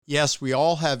Yes, we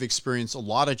all have experienced a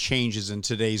lot of changes in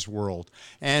today's world.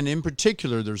 And in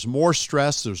particular, there's more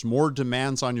stress, there's more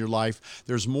demands on your life,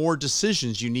 there's more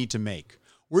decisions you need to make.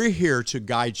 We're here to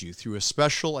guide you through a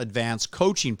special advanced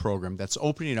coaching program that's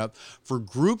opening up for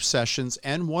group sessions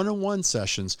and one-on-one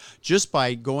sessions just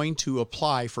by going to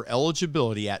apply for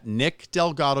eligibility at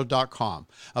nickdelgado.com.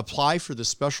 Apply for the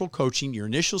special coaching. Your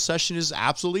initial session is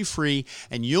absolutely free,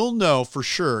 and you'll know for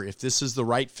sure if this is the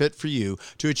right fit for you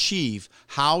to achieve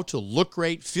how to look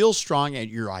great, feel strong at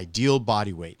your ideal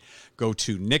body weight. Go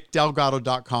to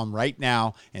nickdelgado.com right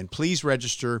now and please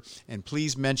register, and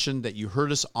please mention that you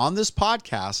heard us on this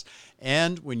podcast.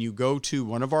 And when you go to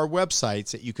one of our websites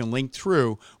that you can link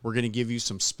through, we're going to give you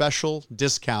some special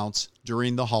discounts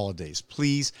during the holidays.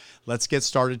 Please, let's get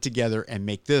started together and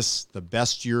make this the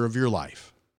best year of your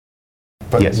life.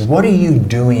 But yes, what are you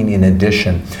doing in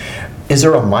addition? Is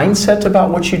there a mindset about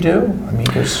what you do? I mean,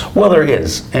 well, there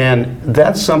is. And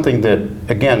that's something that,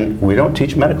 again, we don't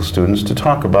teach medical students to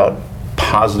talk about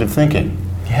positive thinking.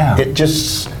 Yeah. It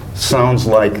just sounds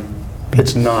like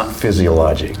it's not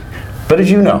physiologic. But as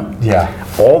you know,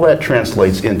 all that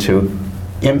translates into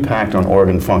impact on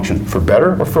organ function, for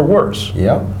better or for worse.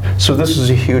 Yeah. So this is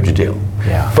a huge deal.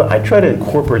 Yeah. But I try to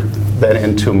incorporate that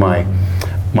into my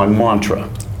mantra,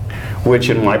 which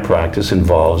in my practice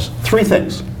involves three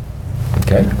things.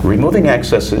 Okay. Removing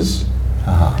excesses,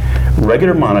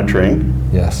 regular monitoring,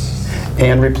 yes,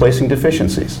 and replacing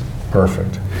deficiencies.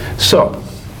 Perfect. So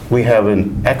we have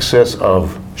an excess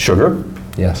of sugar,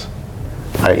 yes,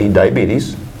 i.e.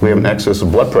 diabetes. We have an excess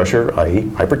of blood pressure, i.e.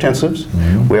 hypertensives.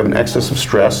 Mm-hmm. We have an excess of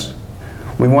stress.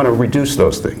 We want to reduce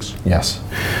those things. Yes.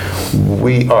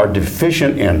 We are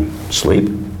deficient in sleep.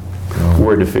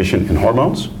 We're deficient in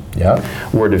hormones. Yeah.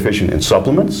 We're deficient in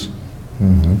supplements.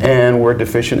 Mm-hmm. And we're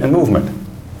deficient in movement.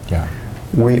 Yeah.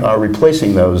 We are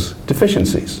replacing those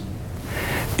deficiencies.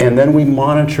 And then we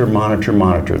monitor.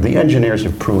 The engineers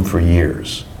have proved for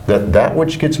years that that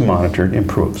which gets monitored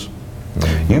improves.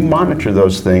 Mm-hmm. You monitor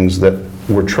those things that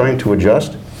we're trying to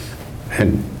adjust,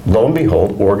 and lo and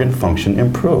behold, organ function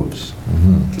improves.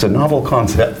 Mm-hmm. It's a novel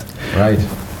concept. Right.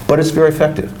 But it's very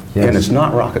effective. Yes. And it's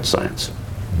not rocket science.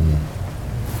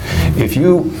 Mm-hmm. If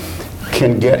you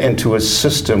can get into a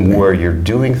system where you're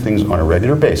doing things on a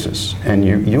regular basis, and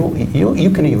you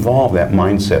can evolve that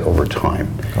mindset over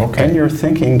time, and your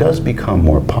thinking does become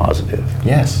more positive.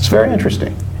 Yes. It's very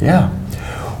interesting. Yeah.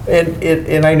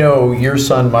 And I know your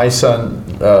son, my son,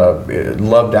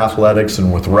 loved athletics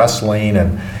and with wrestling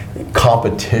and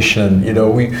competition. You know,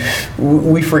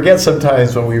 we forget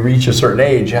sometimes when we reach a certain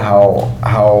age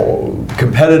how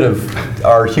competitive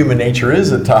our human nature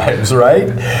is at times, right?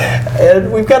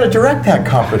 And we've got to direct that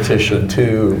competition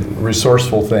to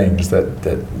resourceful things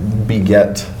that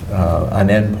beget an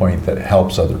endpoint that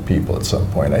helps other people at some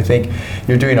point. I think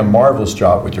you're doing a marvelous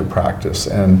job with your practice,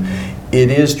 and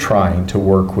it is trying to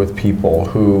work with people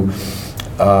who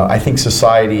I think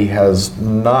society has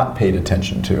not paid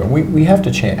attention to. And we have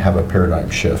to have a paradigm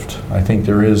shift. I think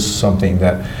there is something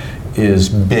that is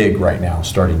big right now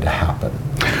starting to happen.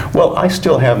 Well, I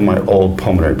still have my old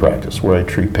pulmonary practice where I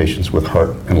treat patients with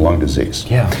heart and lung disease.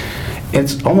 Yeah.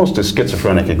 It's almost a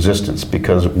schizophrenic existence,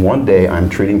 because one day I'm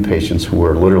treating patients who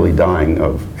are literally dying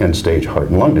of end-stage heart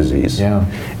and lung disease. Yeah.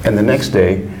 And the next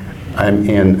day I'm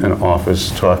in an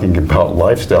office talking about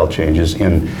lifestyle changes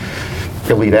in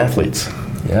elite athletes.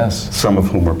 Yes. Some of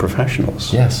whom are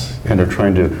professionals. Yes. And are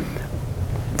trying to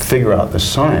figure out the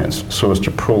science so as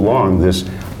to prolong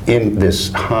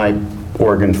this high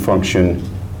organ function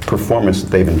performance that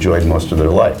they've enjoyed most of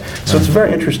their life. So it's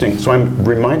very interesting. So I'm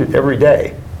reminded every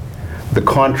day the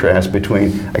contrast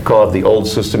between, I call it the old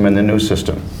system and the new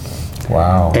system.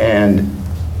 Wow. And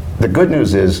the good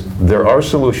news is there are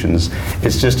solutions.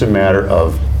 It's just a matter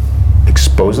of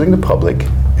exposing the public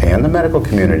and the medical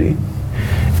community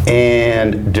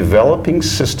and developing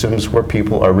systems where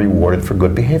people are rewarded for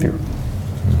good behavior,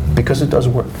 because it does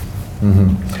work.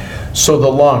 Mm-hmm. So the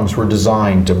lungs were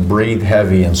designed to breathe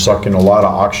heavy and suck in a lot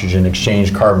of oxygen,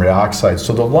 exchange carbon dioxide.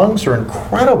 So the lungs are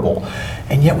incredible,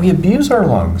 and yet we abuse our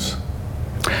lungs.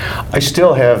 I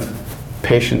still have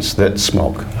patients that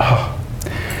smoke.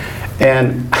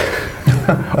 And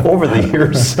over the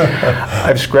years,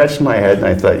 I've scratched my head and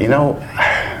I thought, you know,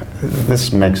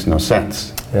 this makes no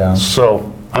sense. Yeah.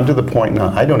 So I'm to the point now,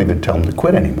 I don't even tell them to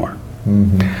quit anymore.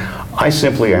 Mm-hmm. I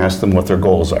simply ask them what their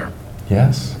goals are.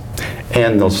 Yes.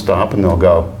 And they'll stop and they'll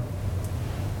go,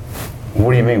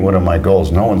 what do you mean, what are my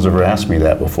goals? No one's ever asked me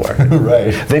that before.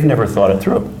 Right. They've never thought it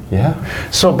through. Yeah.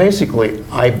 So basically,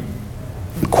 I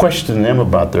question them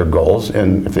about their goals,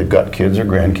 and if they've got kids or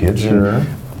grandkids. Sure.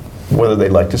 whether they'd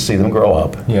like to see them grow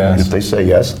up. Yes. And if they say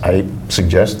yes, I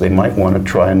suggest they might want to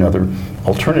try another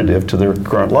alternative to their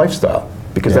current lifestyle,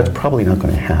 because Yeah. that's probably not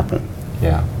going to happen.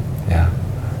 Yeah, yeah.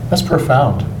 That's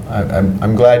profound.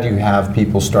 I'm glad you have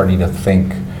people starting to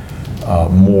think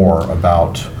more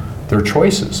about their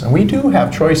choices. And we do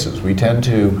have choices. We tend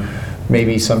to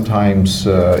maybe sometimes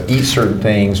eat certain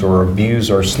things or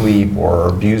abuse our sleep or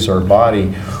abuse our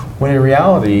body, when in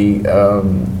reality,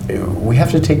 we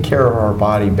have to take care of our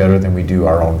body better than we do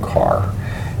our own car.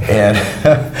 And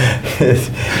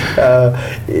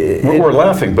We're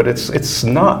laughing, but it's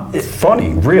not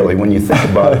funny, really, when you think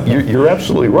about it. You're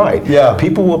absolutely right. Yeah.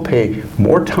 People will pay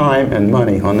more time and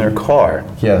money on their car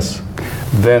yes,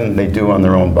 than they do on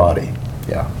their own body.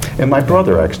 yeah. And my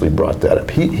brother actually brought that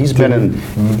up. He's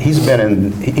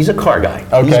a car guy.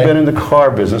 Okay. He's been in the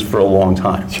car business for a long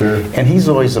time. Sure. And he's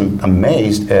always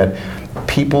amazed at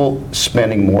people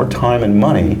spending more time and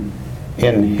money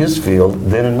in his field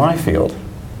than in my field.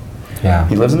 Yeah.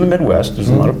 He lives in the Midwest. There's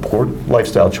a lot of poor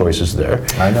lifestyle choices there.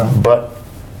 I know. But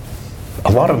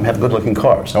a lot of them have good-looking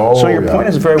cars. Oh, so your yeah. point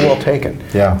is very well taken.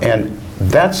 Yeah. And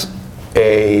that's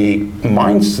a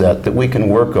mindset that we can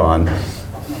work on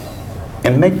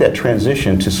and make that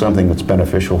transition to something that's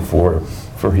beneficial for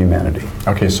humanity.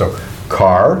 Okay, so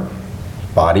car,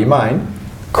 body, mind.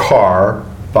 Car,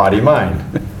 body, mind.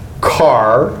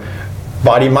 Car,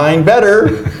 body, mind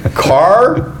better.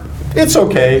 Car, it's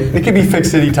okay. It can be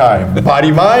fixed anytime.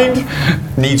 Body, mind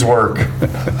needs work.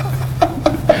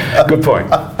 Good point.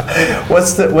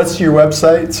 What's your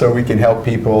website so we can help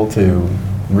people to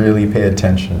really pay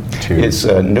attention to? It's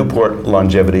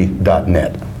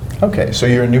newportlongevity.net. Okay, so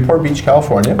you're in Newport Beach,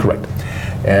 California. Correct.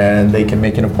 And they can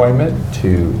make an appointment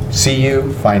to see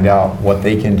you, find out what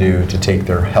they can do to take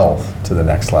their health to the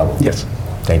next level. Yes.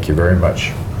 Thank you very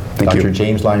much. Thank you. Dr.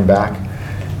 James Lineback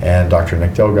and Dr.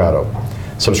 Nick Delgado.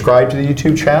 Subscribe to the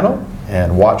YouTube channel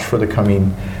and watch for the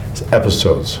coming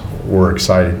episodes. We're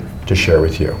excited to share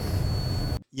with you.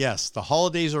 Yes, the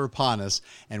holidays are upon us,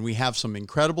 and we have some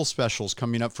incredible specials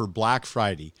coming up for Black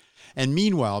Friday. And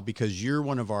meanwhile, because you're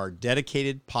one of our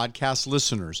dedicated podcast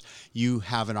listeners, you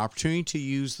have an opportunity to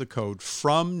use the code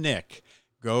FROMNICK.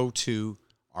 Go to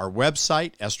our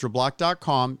website,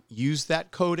 estrablock.com, use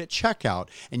that code at checkout,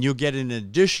 and you'll get an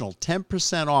additional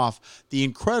 10% off the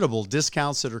incredible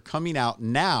discounts that are coming out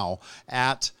now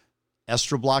at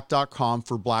estrablock.com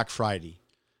for Black Friday.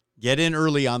 Get in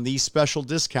early on these special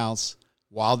discounts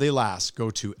while they last.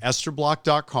 Go to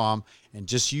estrablock.com and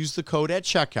just use the code at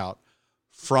checkout,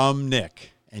 from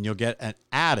Nick, and you'll get an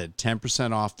added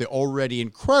 10% off the already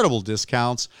incredible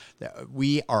discounts that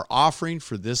we are offering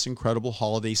for this incredible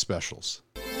holiday specials.